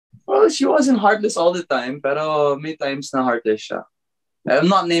Well, she wasn't heartless all the time, pero may times na heartless siya. I'm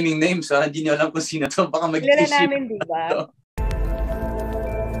not naming names, ha? Hindi niyo alam kung sino to. Baka Kilala namin, di ba?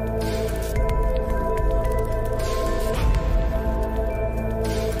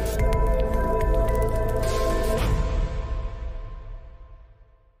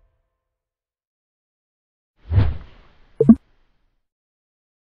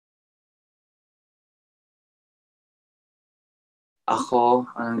 Ako,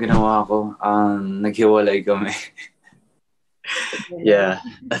 anong ginawa ko? Naghiwalay kami. Yeah,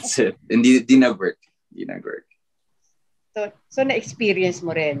 that's it. Hindi nag-work. Hindi nag-work. So na-experience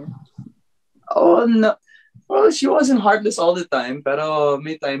mo rin? Oh, no. Well, she wasn't heartless all the time, pero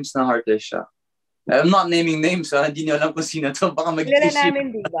may times na heartless siya. I'm not naming names, ha? Hindi niyo alam kung sino to. Baka Kilala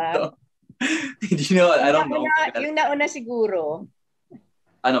namin, di ba? Hindi niyo, I don't know. Yung nauna siguro.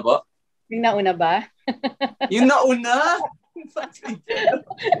 Ano po? Yung nauna ba? Yung nauna?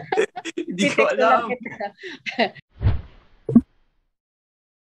 Hindi ko alam.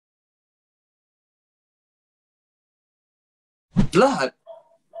 Lahat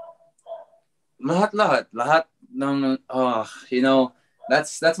ng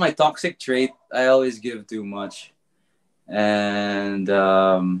that's my toxic trait. I always give too much. And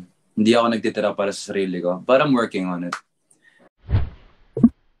hindi ako nagtitira para sa sarili ko, but I'm working on it.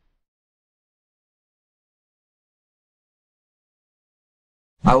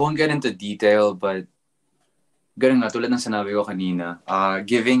 I won't get into detail, but ganun nga, tulad ng sinabi ko kanina,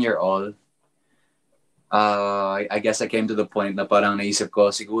 giving your all. I guess I came to the point na parang naisip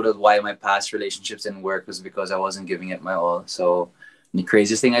ko, siguro why my past relationships didn't work was because I wasn't giving it my all. So, the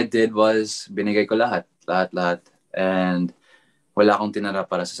craziest thing I did was binigay ko lahat. And wala akong tinara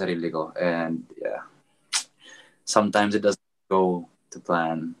para sa sarili ko. And yeah, sometimes it doesn't go to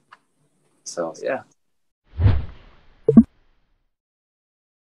plan. So, yeah.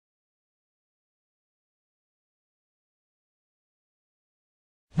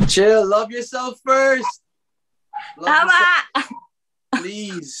 Chill. Love yourself first. Tama!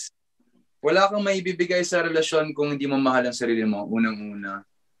 Please. Wala kang maibibigay sa relasyon kung hindi mo mahal ang sarili mo. Unang-una.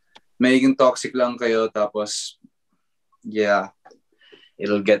 Magiging toxic lang kayo. Tapos, yeah,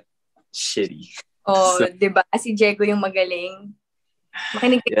 it'll get shitty. Oh, so, diba? Si Diego yung magaling.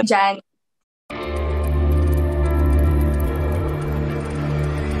 Makinig kayo dyan.